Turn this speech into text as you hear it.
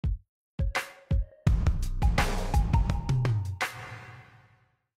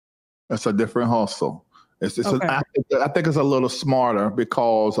It's a different hustle. Okay. I think it's a little smarter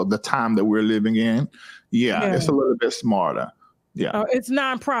because of the time that we're living in. Yeah. It's a little bit smarter. Yeah. It's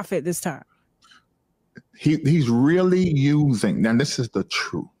nonprofit this time. He's really using, now this is the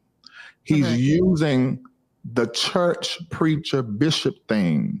truth. He's using the church preacher bishop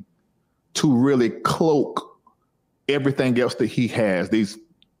thing to really cloak everything else that he has, these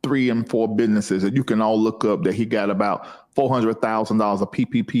 3 and 4 businesses that you can all look up, that he got about $400,000 of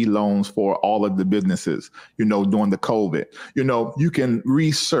PPP loans for all of the businesses, during the COVID. You can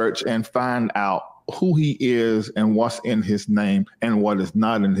research and find out who he is and what's in his name and what is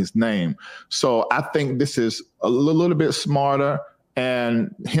not in his name. So I think this is a little bit smarter,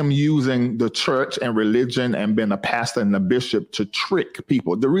 and him using the church and religion and being a pastor and a bishop to trick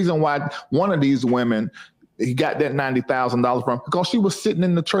people. The reason why one of these women, he got that $90,000 from, because she was sitting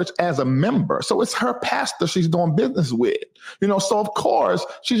in the church as a member. So it's her pastor she's doing business with, so of course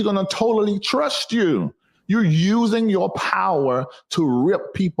she's going to totally trust you. You're using your power to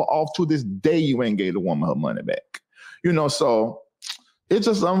rip people off. To this day, you ain't gave the woman her money back. So it's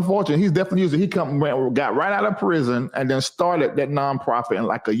just unfortunate. He's definitely using. He got right out of prison and then started that nonprofit in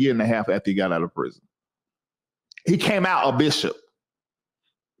like a year and a half after he got out of prison. He came out a bishop.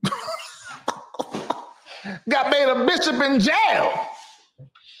 Got made a bishop in jail.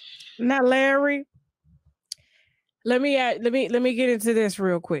 Now, Larry, let me get into this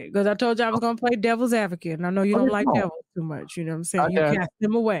real quick, because I told you I was gonna play devil's advocate, and I know you don't like devils too much. You know what I'm saying? You cast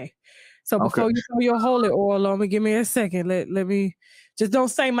them away. So before you throw your holy oil on me, give me a second. Let me just, don't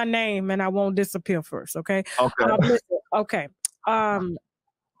say my name, and I won't disappear first. Okay. Okay. Now,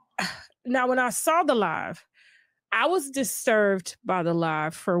 when I saw the live, I was disturbed by the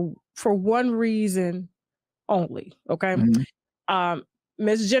live for one reason only. Okay.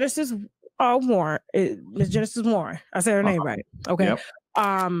 Miss Genesis Warren. Miss Genesis Warren. I said her name right. Okay.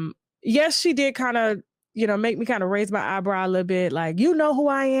 Yep. Yes, she did kind of, make me kind of raise my eyebrow a little bit. Like, who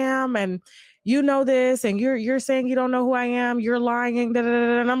I am, and this, and you're saying you don't know who I am. You're lying. Da, da,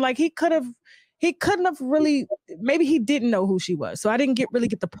 da. And I'm like, he couldn't have really. Maybe he didn't know who she was. So I didn't really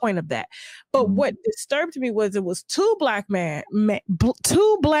get the point of that. But what disturbed me was it was two black men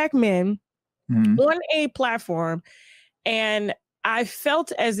on a platform, and I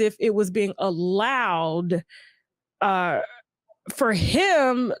felt as if it was being allowed for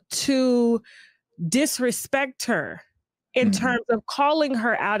him to disrespect her in terms of calling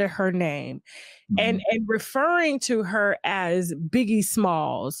her out of her name and referring to her as Biggie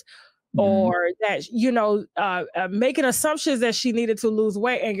Smalls, or that, making assumptions that she needed to lose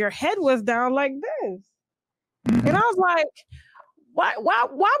weight, and your head was down like this. And I was like, why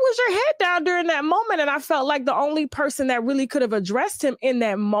was your head down during that moment? And I felt like the only person that really could have addressed him in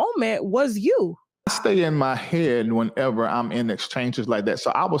that moment was you. I stay in my head whenever I'm in exchanges like that. So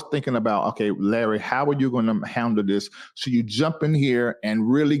I was thinking about, okay, Larry, how are you going to handle this? So you jump in here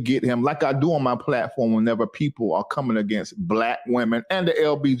and really get him, like I do on my platform whenever people are coming against Black women and the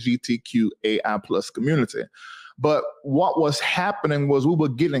LGBTQAI plus community. But what was happening was we were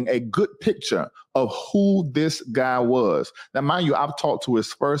getting a good picture of who this guy was. Now, mind you, I've talked to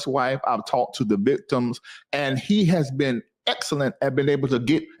his first wife. I've talked to the victims, and he has been excellent at being able to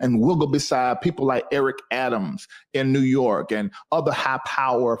get and wiggle beside people like Eric Adams in New York and other high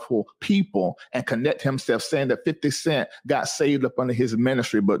powerful people and connect himself, saying that 50 Cent got saved up under his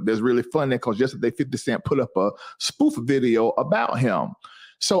ministry. But that's really funny because yesterday 50 Cent put up a spoof video about him.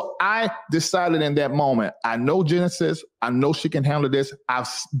 So I decided in that moment, I know Genesis, I know she can handle this. I've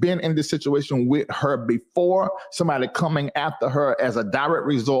been in this situation with her before, somebody coming after her as a direct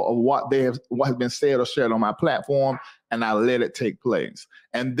result of what has been said or shared on my platform, and I let it take place.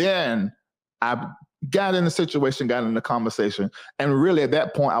 And then I got in the situation, got in the conversation, and really at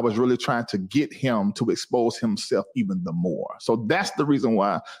that point, I was really trying to get him to expose himself even the more. So that's the reason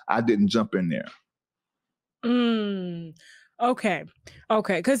why I didn't jump in there. Okay.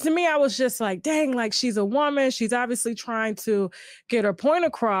 Because to me, I was just like, dang, like she's a woman. She's obviously trying to get her point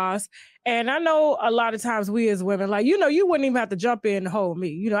across. And I know a lot of times we as women, like, you wouldn't even have to jump in and hold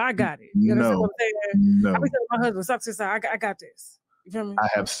me. I got it. You know what I'm saying? I be telling my husband, sucks inside, I got this. You feel me? I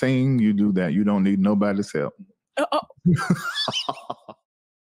have seen you do that. You don't need nobody's help.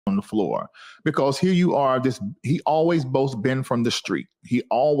 On the floor, because here you are, he always both been from the street. He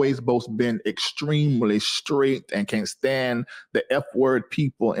always both been extremely straight and can't stand the F word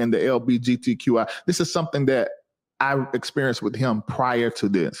people in the LGBTQI. This is something that I experienced with him prior to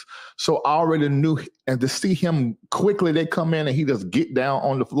this. So I already knew, and to see him quickly, they come in and he just get down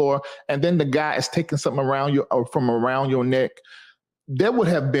on the floor, and then the guy is taking something around you or from around your neck. That would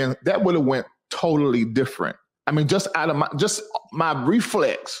have went totally different I mean, just my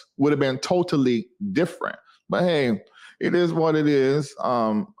reflex would have been totally different. But hey, it is what it is.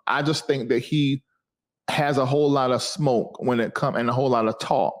 I just think that he has a whole lot of smoke when it comes, and a whole lot of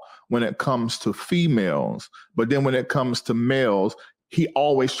talk when it comes to females. But then when it comes to males, he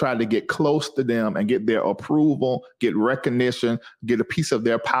always tried to get close to them and get their approval, get recognition, get a piece of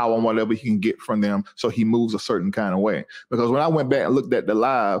their power and whatever he can get from them. So he moves a certain kind of way. Because when I went back and looked at the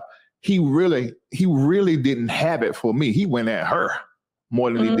live, he really didn't have it for me. He went at her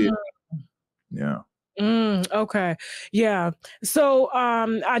more than he did. Yeah. Okay. Yeah. So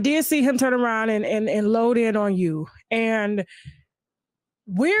I did see him turn around and load in on you. And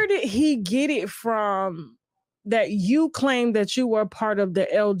where did he get it from that you claimed that you were part of the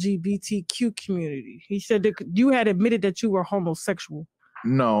LGBTQ community? He said that you had admitted that you were homosexual.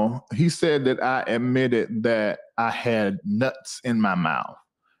 No, he said that I admitted that I had nuts in my mouth.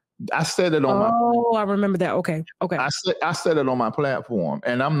 I said it on my. Oh, I remember that. Okay. I said it on my platform,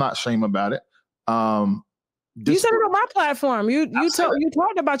 and I'm not ashamed about it. You said it on my platform. You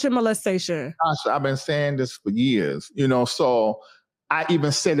talked about your molestation. Gosh, I've been saying this for years, so I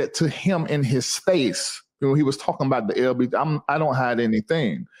even said it to him in his face. He was talking about the LGBT. I don't hide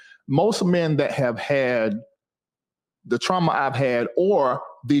anything. Most men that have had the trauma I've had, or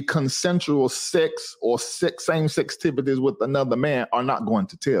the consensual sex or same-sex activities with another man, are not going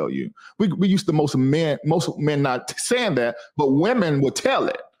to tell you. We used to, most men not saying that, but women would tell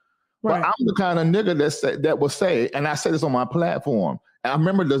it. Right. But I'm the kind of nigga that will say, and I said this on my platform. And I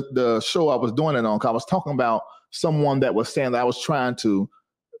remember the show I was doing it on, because I was talking about someone that was saying that I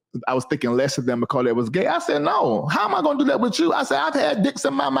was thinking less of them because they was gay. I said, no, how am I going to do that with you? I said, I've had dicks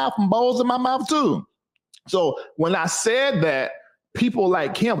in my mouth and balls in my mouth too. So when I said that, people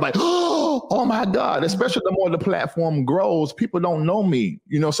like him, like, oh my God, especially the more the platform grows, people don't know me,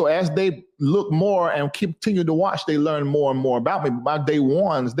 so as they look more and continue to watch, they learn more and more about me. But by day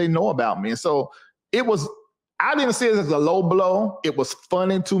ones, they know about me. And so I didn't see it as a low blow. It was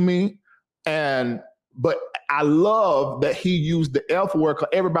funny to me. But I love that he used the F word, because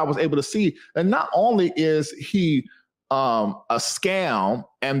everybody was able to see. And not only is he a scam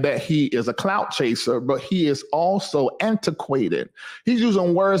and that he is a clout chaser, but he is also antiquated. He's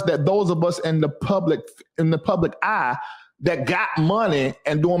using words that those of us in the public eye that got money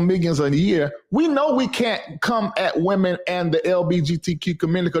and doing millions a year, we know we can't come at women and the LGBTQ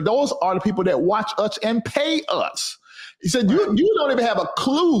community, because those are the people that watch us and pay us. He said, you don't even have a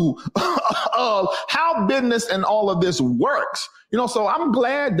clue of how business and all of this works. So I'm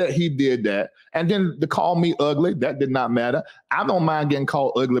glad that he did that. And then to call me ugly, that did not matter. I don't mind getting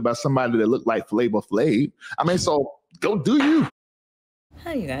called ugly by somebody that looked like Flavor Flav. I mean, so go do you.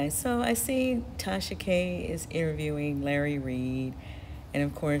 Hi, you guys. So I see Tasha K is interviewing Larry Reid. And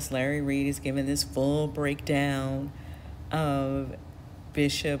of course, Larry Reid is giving this full breakdown of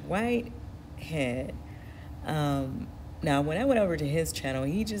Bishop Whitehead. Now, when I went over to his channel,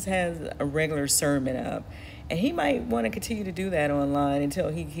 he just has a regular sermon up. And he might want to continue to do that online until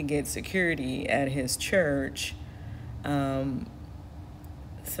he can get security at his church. So,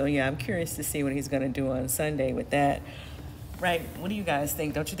 yeah, I'm curious to see what he's going to do on Sunday with that. Right? What do you guys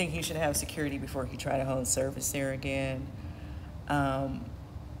think? Don't you think he should have security before he try to hold service there again? Now,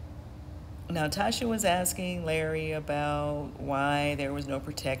 Tasha was asking Larry about why there was no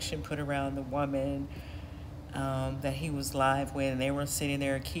protection put around the woman that he was live with, and they were sitting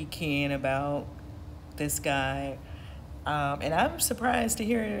there kikiing about this guy. And I'm surprised to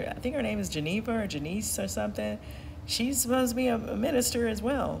hear, I think her name is Geneva or Janice or something. She's supposed to be a minister as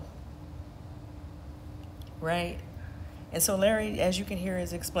well. Right? And so Larry, as you can hear,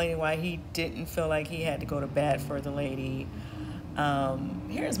 is explaining why he didn't feel like he had to go to bat for the lady.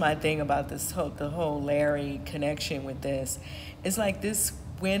 Here's my thing about the whole Larry connection with this. It's like this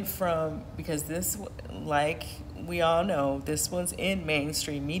went from, because this, like we all know, this was in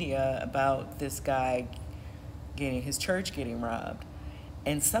mainstream media about this guy getting his church getting robbed.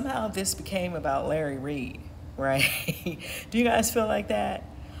 And somehow this became about Larry Reid, right? Do you guys feel like that?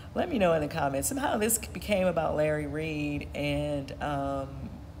 Let me know in the comments. Somehow this became about Larry Reid, and I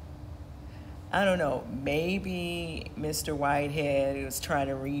don't know, maybe Mr. Whitehead was trying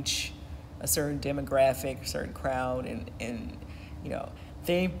to reach a certain demographic, a certain crowd, and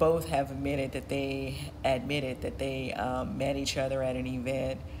they both have admitted that they met each other at an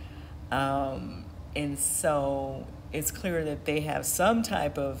event. And so it's clear that they have some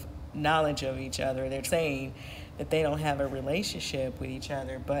type of knowledge of each other. They're saying that they don't have a relationship with each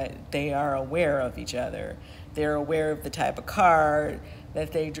other, but they are aware of each other. They're aware of the type of car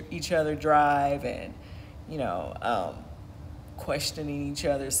that each other drive, and questioning each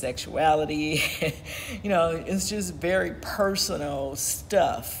other's sexuality. You know, it's just very personal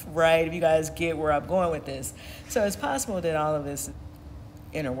stuff, right? If you guys get where I'm going with this. So it's possible that all of this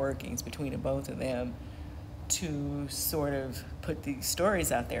inner workings between the both of them to sort of put these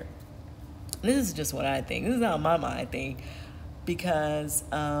stories out there. This is just what I think. This is how my mind think. Because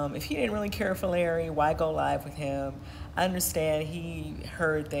if he didn't really care for Larry, why go live with him? I understand he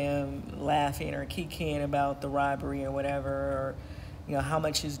heard them laughing or kikiing about the robbery or whatever, or you know how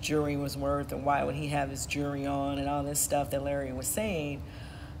much his jewelry was worth and why would he have his jewelry on and all this stuff that Larry was saying.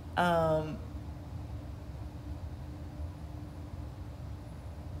 Like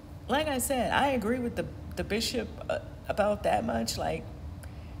I said, I agree with the bishop about that much. Like,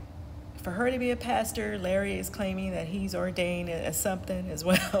 for her to be a pastor, Larry is claiming that he's ordained as something as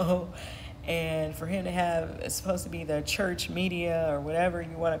well. And for him to have, it's supposed to be the church media or whatever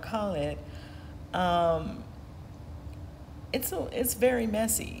you want to call it, it's very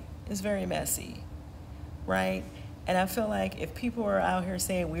messy. It's very messy, right? And I feel like if people are out here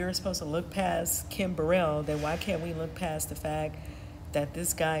saying we were supposed to look past Kim Burrell, then why can't we look past the fact that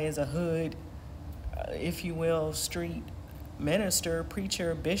this guy is a hood, if you will, street minister,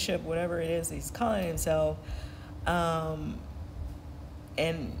 preacher, bishop, whatever it is he's calling himself. And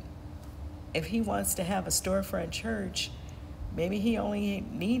if he wants to have a storefront church, maybe he only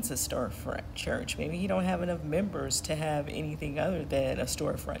needs a storefront church. Maybe he don't have enough members to have anything other than a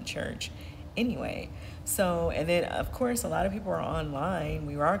storefront church anyway. So, and then of course a lot of people are online.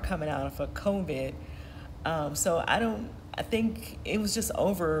 We are coming out of a COVID. So I think it was just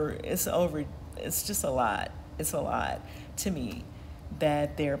it's just a lot. It's a lot to me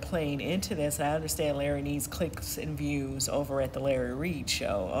that they're playing into this. And I understand Larry needs clicks and views over at the Larry Reid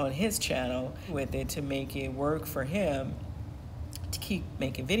show on his channel with it to make it work for him to keep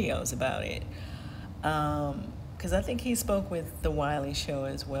making videos about it. Because I think he spoke with the Wiley show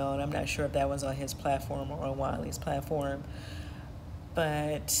as well, and I'm not sure if that was on his platform or on Wiley's platform.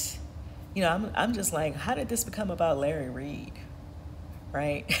 But, you know, I'm just like, how did this become about Larry Reid?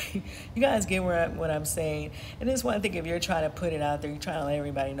 Right? You guys get what I'm saying. And it's one thing if you're trying to put it out there, you're trying to let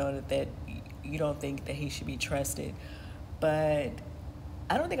everybody know that you don't think that he should be trusted. But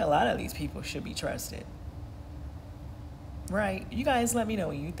I don't think a lot of these people should be trusted. Right? You guys let me know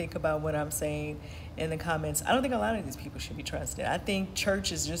what you think about what I'm saying in the comments. I don't think a lot of these people should be trusted. I think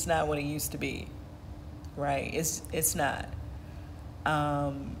church is just not what it used to be. Right? It's not.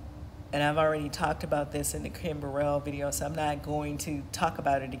 And I've already talked about this in the Kim Burrell video, so I'm not going to talk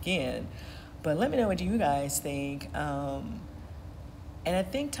about it again. But let me know what you guys think. And I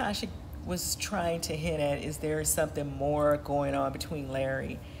think Tasha was trying to hint at, is there something more going on between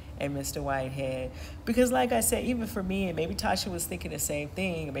Larry and Mr. Whitehead? Because like I said, even for me, and maybe Tasha was thinking the same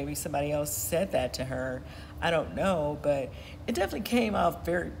thing, or maybe somebody else said that to her, I don't know, but it definitely came off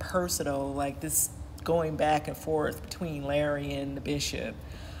very personal, like this going back and forth between Larry and the bishop.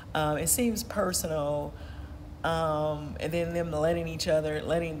 It seems personal, and then them letting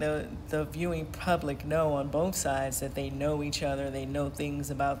the viewing public know on both sides that they know each other, they know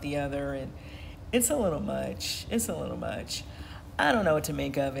things about the other, and it's a little much. It's a little much. I don't know what to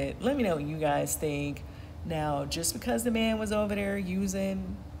make of it. Let me know what you guys think. Now, just because the man was over there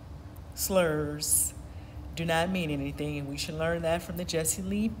using slurs do not mean anything, and we should learn that from the Jesse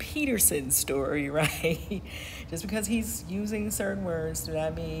Lee Peterson story, right? Just because he's using certain words do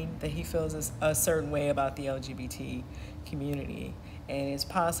not mean that he feels a certain way about the LGBT community. And it's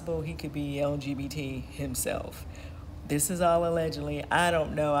possible he could be LGBT himself. This is all allegedly. I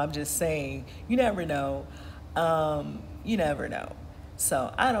don't know. I'm just saying. You never know. You never know.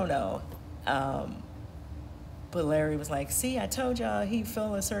 So I don't know. But Larry was like, see, I told y'all he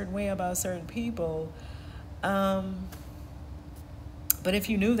felt a certain way about certain people. But if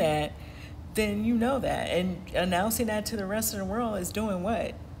you knew that, then you know that. And announcing that to the rest of the world is doing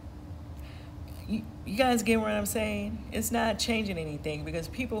what? You guys get what I'm saying? It's not changing anything, because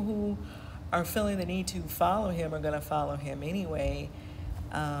people who are feeling the need to follow him are going to follow him anyway.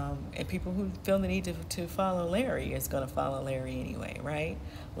 And people who feel the need to follow Larry is going to follow Larry anyway, right?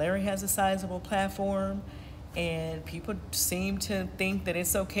 Larry has a sizable platform, and people seem to think that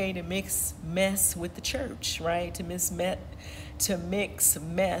it's okay to mix mess with the church, right? To mix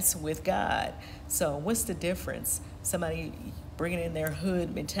mess with God. So what's the difference? Somebody bringing in their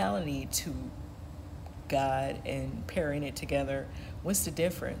hood mentality to God and pairing it together. What's the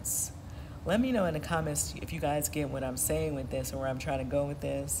difference? Let me know in the comments if you guys get what I'm saying with this, or where I'm trying to go with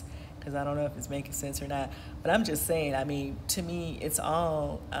this, because I don't know if it's making sense or not. But I'm just saying, I mean, to me, it's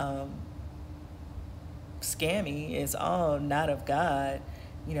all scammy. It's all not of God.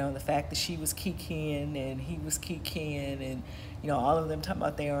 You know, the fact that she was kikiing and he was kikiing, and you know, all of them talking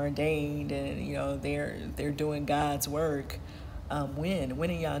about they are ordained and you know they're doing God's work. When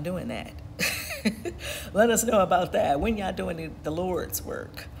are y'all doing that? Let us know about that. When y'all doing the Lord's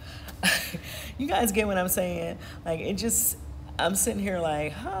work? You guys get what I'm saying? Like, it just, I'm sitting here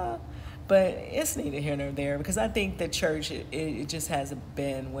like, huh? But it's neither here nor there, because I think the church, it just hasn't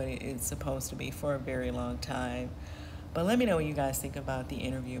been what it's supposed to be for a very long time. But let me know what you guys think about the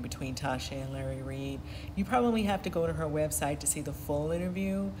interview between Tasha and Larry Reid. You probably have to go to her website to see the full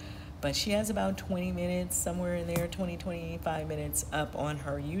interview, but she has about 20 minutes, somewhere in there, 20, 25 minutes up on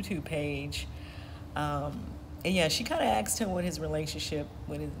her YouTube page. And yeah, she kind of asked him what his relationship,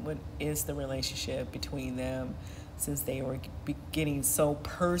 what is the relationship between them, since they were getting so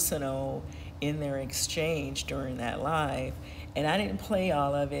personal in their exchange during that live. And I didn't play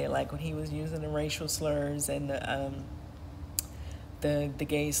all of it, like when he was using the racial slurs and the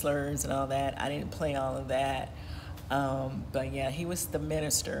gay slurs and all that. I didn't play all of that. But yeah, he was the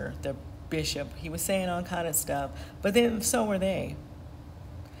minister, the bishop. He was saying all kind of stuff, but then so were they.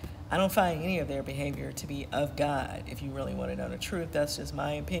 I don't find any of their behavior to be of God. If you really want to know the truth, that's just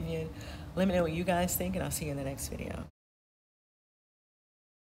my opinion. Let me know what you guys think, and I'll see you in the next video.